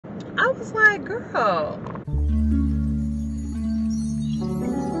I was like, girl.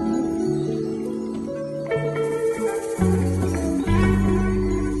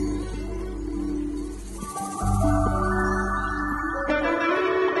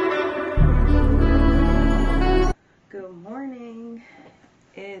 Good morning.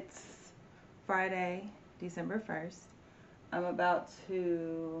 It's Friday, December 1st. I'm about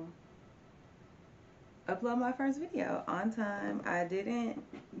to upload my first video on time. I didn't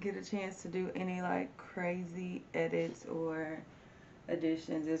get a chance to do any like crazy edits or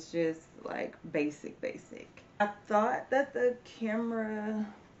additions. It's just like basic. I thought that the camera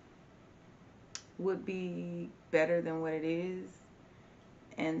would be better than what it is,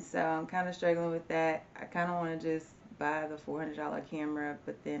 and so I'm kind of struggling with that. I kind of want to just buy the $400 camera,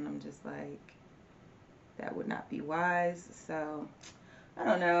 but then I'm just like, that would not be wise. So I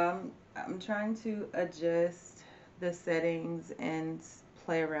don't know. I'm trying to adjust the settings and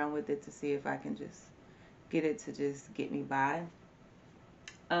play around with it to see if I can just get it to just get me by.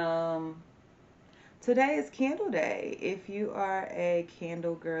 Today is Candle Day. If you are a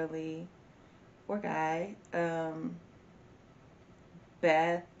candle girly or guy,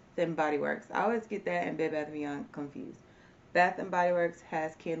 Bath and Body Works. I always get that and Bed Bath & Beyond confused. Bath and Body Works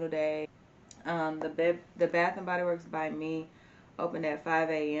has Candle Day. The Bath and Body Works by me opened at 5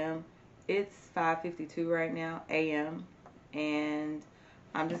 a.m. It's 5:52 right now a.m. and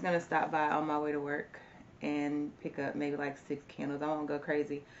I'm just gonna stop by on my way to work and pick up maybe like 6 candles. I won't go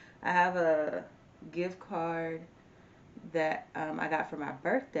crazy. I have a gift card that I got for my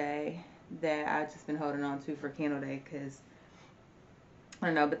birthday that I've just been holding on to for Candle Day because I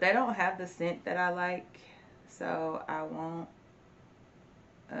don't know, but they don't have the scent that I like, so I won't.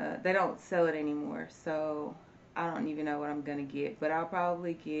 They don't sell it anymore, so I don't even know what I'm gonna get, but I'll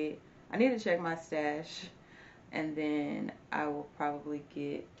probably get, I need to check my stash, and then I will probably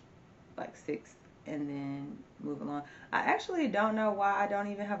get like 6 and then move along. I actually don't know why I don't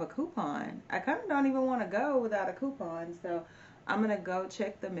even have a coupon. I kind of don't even want to go without a coupon, so I'm gonna go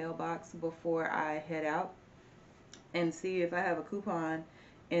check the mailbox before I head out and see if I have a coupon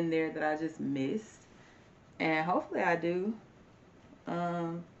in there that I just missed, and hopefully I do.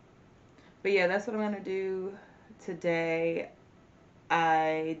 But yeah, that's what I'm gonna do today.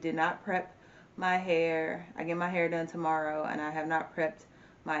 I did not prep my hair. I get my hair done tomorrow, and I have not prepped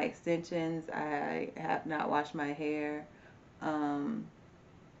my extensions. I have not washed my hair.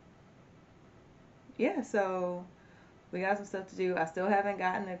 Yeah, so we got some stuff to do. I still haven't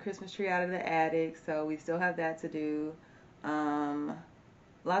gotten the Christmas tree out of the attic, so we still have that to do.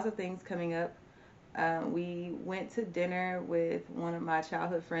 Lots of things coming up. We went to dinner with one of my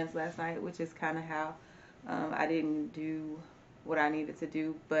childhood friends last night, which is kind of how I didn't do what I needed to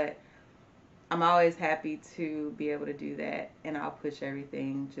do, but I'm always happy to be able to do that, and I'll push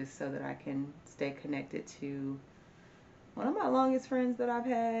everything just so that I can stay connected to one of my longest friends that I've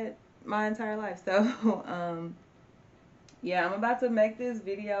had my entire life. So yeah, I'm about to make this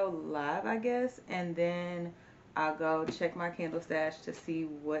video live, I guess, and then I'll go check my candle stash to see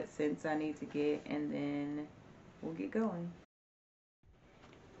what scents I need to get, and then we'll get going.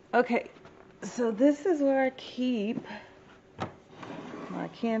 Okay, so this is where I keep my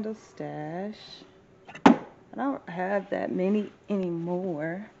candle stash. I don't have that many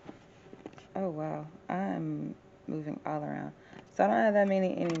anymore. Oh wow, I'm moving all around. So I don't have that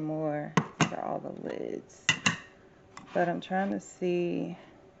many anymore for all the lids. But I'm trying to see,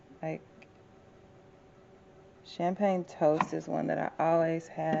 like, Champagne Toast is one that I always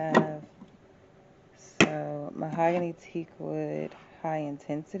have. So Mahogany Teakwood High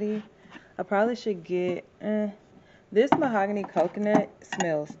Intensity. I probably should get, this Mahogany Coconut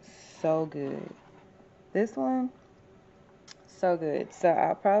smells so good. This one, so good. So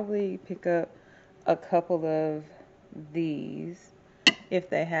I'll probably pick up a couple of these if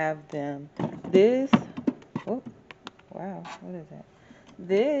they have them. This, oh, wow, what is that?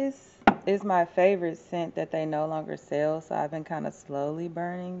 This is my favorite scent that they no longer sell, so I've been kind of slowly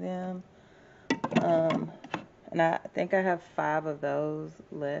burning them. And I think I have 5 of those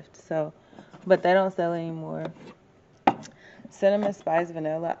left, so, but they don't sell anymore. Cinnamon Spice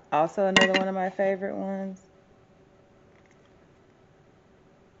Vanilla, also another one of my favorite ones.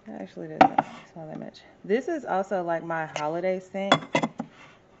 It actually doesn't smell that much. This is also like my holiday scent,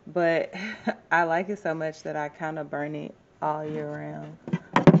 but I like it so much that I kind of burn it all year round.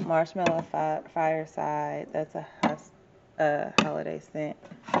 Marshmallow Fireside, that's a holiday scent.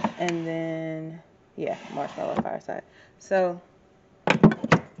 And then, yeah, Marshmallow Fireside. So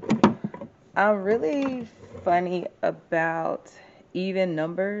I'm really funny about even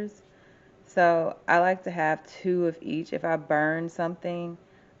numbers. So I like to have 2 of each. If I burn something,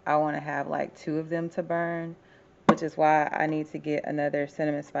 I want to have like 2 of them to burn, which is why I need to get another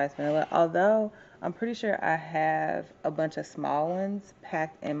cinnamon spice vanilla. Although I'm pretty sure I have a bunch of small ones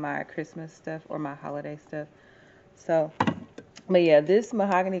packed in my Christmas stuff or my holiday stuff. So, but yeah, this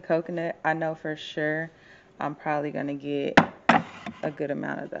mahogany coconut, I know for sure I'm probably going to get a good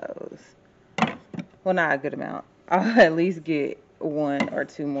amount of those. Well, not a good amount. I'll at least get 1 or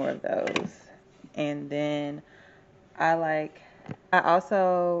 2 more of those. And then I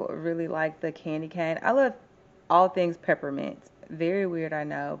also really like the candy cane. I love all things peppermint. Very weird, I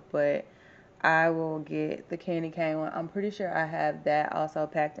know, but I will get the candy cane one. I'm pretty sure I have that also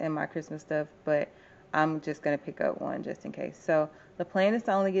packed in my Christmas stuff, but I'm just going to pick up 1 just in case. So the plan is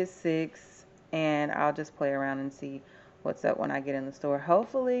to only get 6, and I'll just play around and see what's up when I get in the store.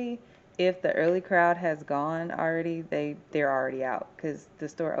 Hopefully, if the early crowd has gone already, they're already out because the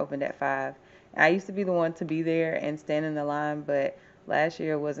store opened at 5. I used to be the one to be there and stand in the line, but last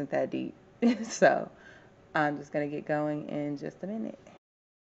year it wasn't that deep. So I'm just going to get going in just a minute.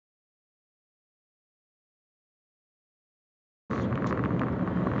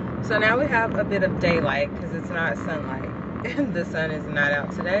 So now we have a bit of daylight because it's not sunlight. The sun is not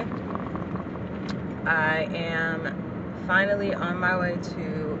out today. I am finally on my way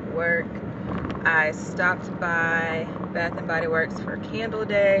to work. I stopped by Bath and Body Works for Candle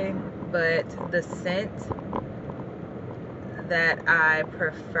Day, but the scent that I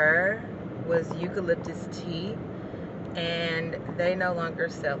prefer was eucalyptus tea, and they no longer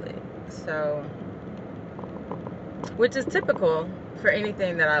sell it. So, which is typical for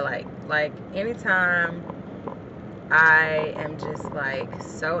anything that I like. Like, anytime I am just like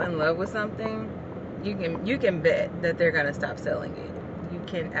so in love with something, you can bet that they're gonna stop selling it. You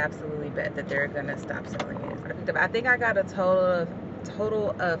can absolutely bet that they're gonna stop selling it. I think I got a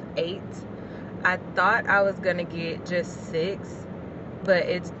total of 8. I thought I was gonna get just 6, but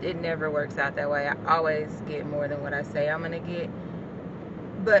it never works out that way. I always get more than what I say I'm gonna get.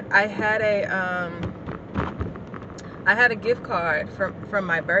 But I had a gift card from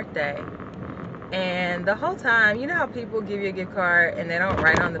my birthday, and the whole time, you know how people give you a gift card and they don't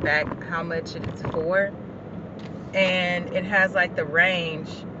write on the back how much it's for, and it has like the range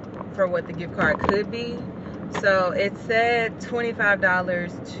for what the gift card could be. So it said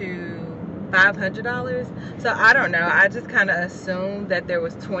 $25 to $500. So I don't know, I just kind of assumed that there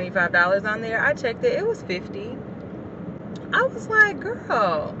was $25 on there. I checked it, it was $50. I was like,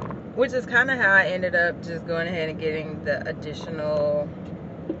 girl, which is kind of how I ended up just going ahead and getting the additional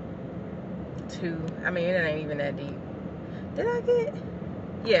 2. I mean, it ain't even that deep. Did I get?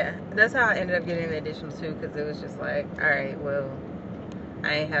 Yeah, that's how I ended up getting the additional 2, because it was just like, all right, well,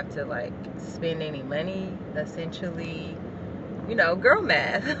 I ain't have to like spend any money. Essentially, you know, girl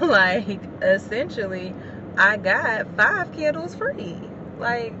math. Like, essentially, I got 5 candles free.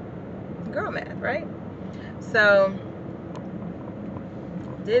 Like, girl math, right? So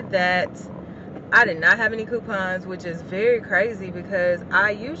did that. I did not have any coupons, which is very crazy because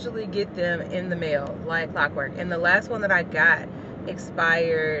I usually get them in the mail like clockwork. And the last one that I got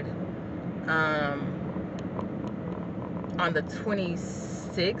expired on the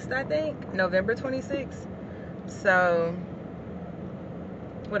 26th, I think, November 26th. So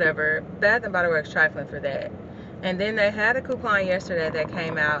whatever, Bath and Body Works trifling for that. And then they had a coupon yesterday that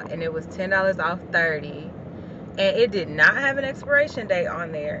came out, and it was $10 off 30, and it did not have an expiration date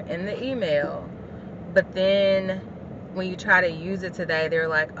on there in the email. But then when you try to use it today, they're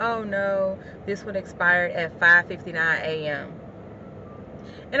like, oh no, this one expired at 5:59 a.m.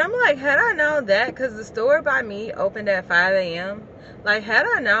 And I'm like, had I known that, because the store by me opened at 5 a.m., like, had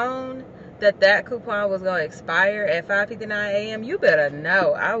I known that that coupon was going to expire at 5:59 a.m., you better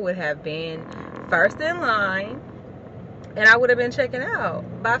know I would have been first in line, and I would have been checking out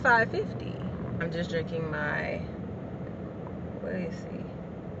by 5:50. I'm just drinking my, what do you see,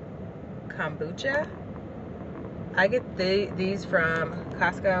 kombucha. I get these from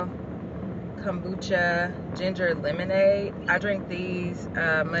Costco. Kombucha ginger lemonade. I drink these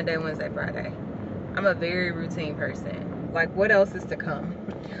Monday, Wednesday, Friday. I'm a very routine person. Like, what else is to come?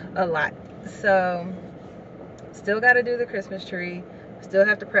 A lot. So still got to do the Christmas tree. Still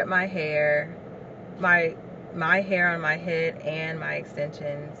have to prep my hair, my hair on my head and my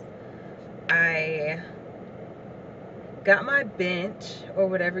extensions. I got my bench, or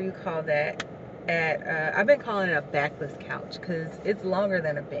whatever you call that, at I've been calling it a backless couch because it's longer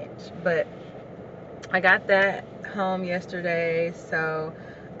than a bench, but I got that home yesterday, so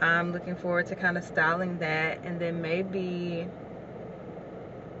I'm looking forward to kind of styling that. And then maybe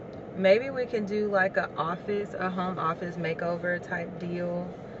we can do like a home office makeover type deal,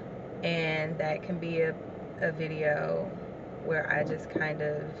 and that can be a video where I just kind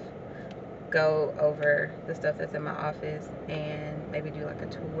of go over the stuff that's in my office and maybe do like a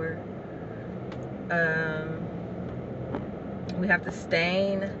tour. We have to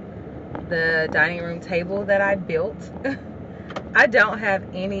stain the dining room table that I built. I don't have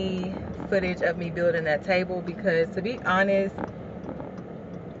any footage of me building that table because, to be honest,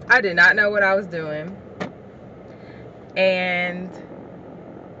 I did not know what I was doing. And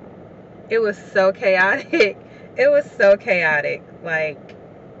it was so chaotic. It was so chaotic. Like,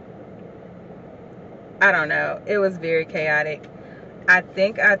 I don't know. It was very chaotic. I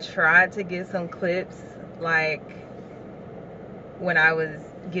think I tried to get some clips, like, when I was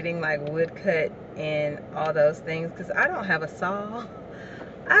getting, like, wood cut and all those things, because I don't have a saw.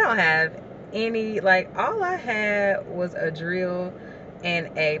 I don't have any, like, all I had was a drill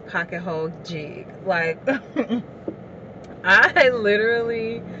and a pocket hole jig. Like, I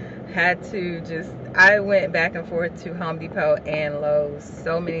literally had to I went back and forth to Home Depot and Lowe's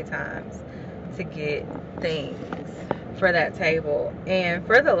so many times to get things for that table. And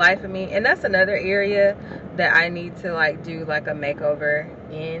for the life of me, and that's another area that I need to like do like a makeover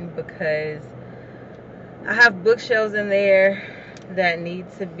in, because I have bookshelves in there that need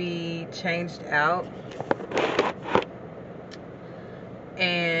to be changed out.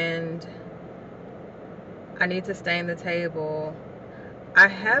 And I need to stain the table. I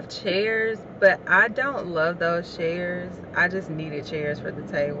have chairs, but I don't love those chairs. I just needed chairs for the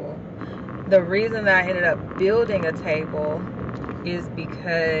table. The reason that I ended up building a table is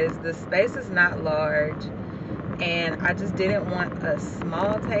because the space is not large, and I just didn't want a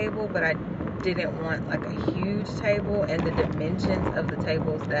small table, but I didn't want like a huge table, and the dimensions of the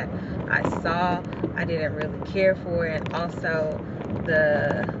tables that I saw, I didn't really care for, and also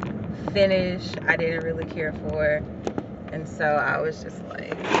the finish I didn't really care for. And so I was just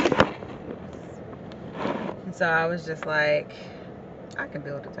like, I can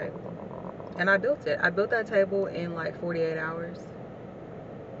build a table. And I built it. I built that table in like 48 hours.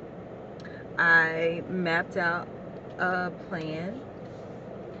 I mapped out a plan.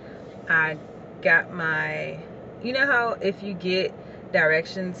 I got you know how if you get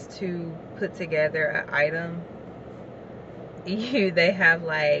directions to put together an item, they have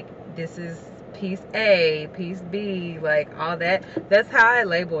like, this is piece A, piece B, like all that. That's how I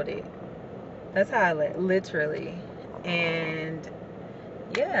labeled it. That's how I literally. And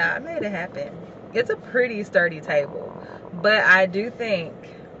yeah, I made it happen. It's a pretty sturdy table, but I do think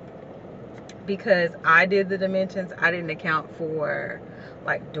because I did the dimensions, I didn't account for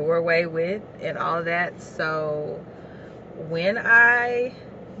like doorway width and all that. So when I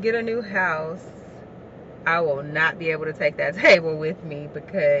get a new house, I will not be able to take that table with me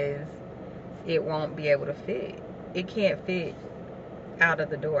because it won't be able to fit. It can't fit out of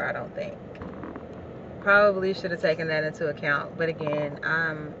the door, I don't think. Probably should have taken that into account, but again,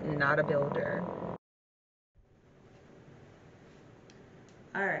 I'm not a builder.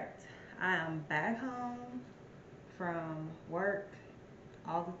 Alright, I am back home from work,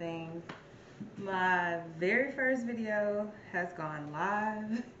 all the things. My very first video has gone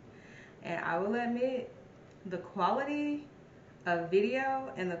live, and I will admit, the quality of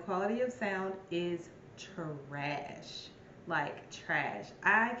video and the quality of sound is trash. Like trash.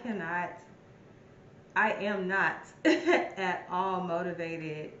 I am not at all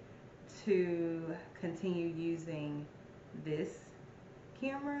motivated to continue using this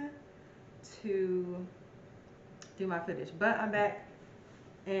camera to do my footage. But I'm back,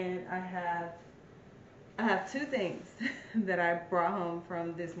 and I have two things that I brought home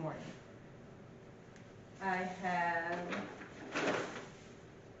from this morning. I have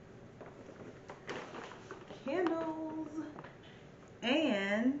candles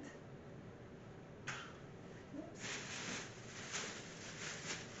and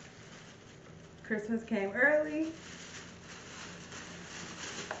Christmas came early.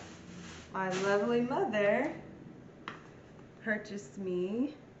 My lovely mother purchased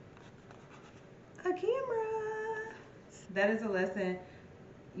me a camera. That is a lesson.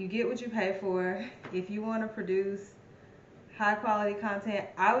 You get what you pay for. If you want to produce high quality content,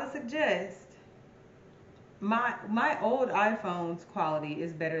 I would suggest my old iPhone's quality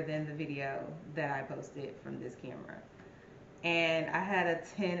is better than the video that I posted from this camera. And I had a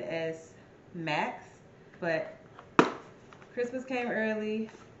 10S Max, but Christmas came early.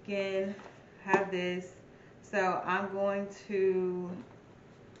 Again, have this. So I'm going to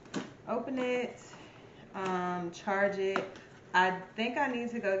open it, charge it. I think I need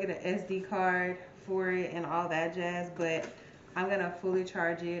to go get an SD card for it and all that jazz, but I'm gonna fully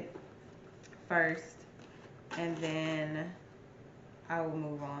charge it first, and then I will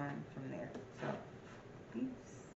move on from there. So, peace.